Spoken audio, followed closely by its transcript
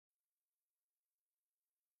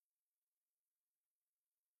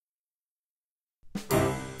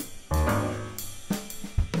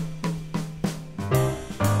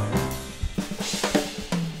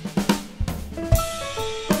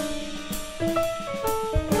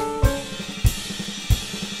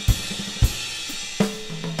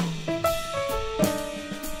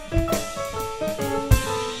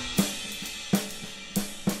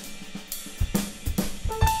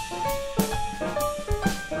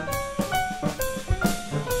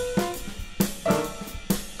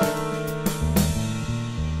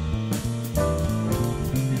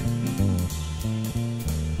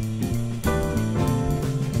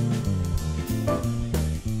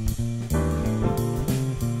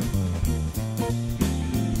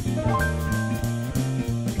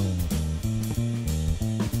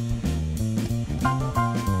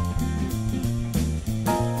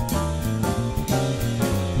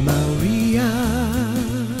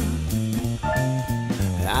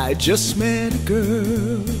I just met a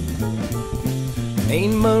girl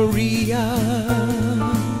named Maria,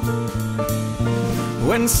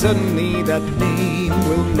 when suddenly that name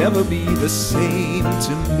will never be the same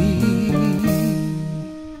to me.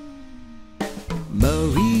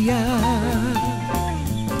 Maria,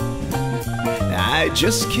 I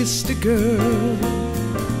just kissed a girl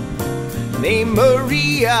named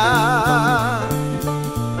Maria.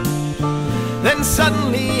 Then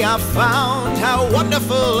suddenly I found how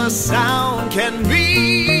wonderful a sound can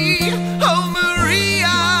be. Oh,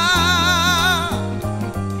 Maria,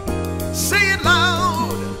 say it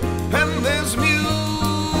loud, and there's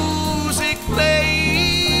music playing.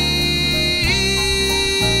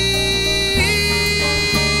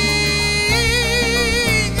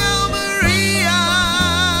 Oh, Maria,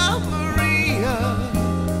 Maria,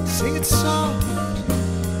 sing it soft,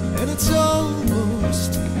 and it's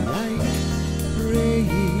almost like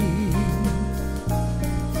praying.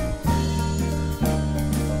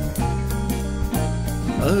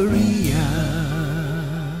 Maria,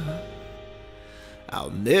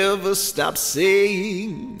 I'll never stop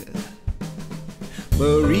saying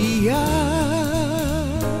Maria.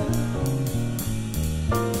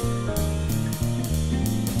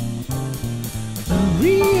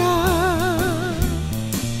 Maria,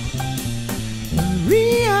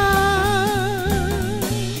 Maria,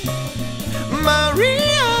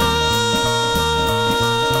 Maria.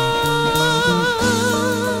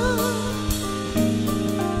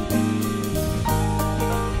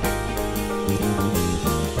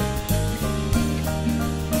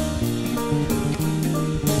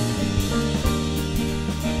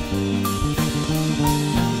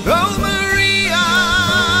 Oh, Maria,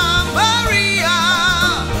 Maria,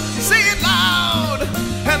 say it loud,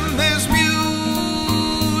 and there's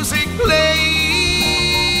music playing.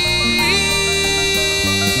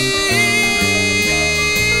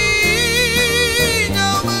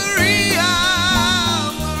 Oh, Maria,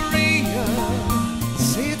 Maria,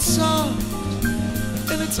 say it soft,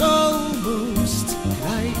 and it's almost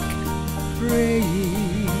like praying.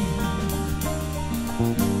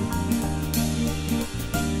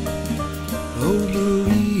 Oh,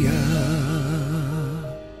 Maria,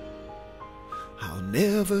 I'll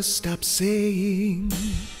never stop saying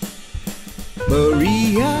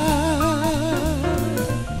Maria.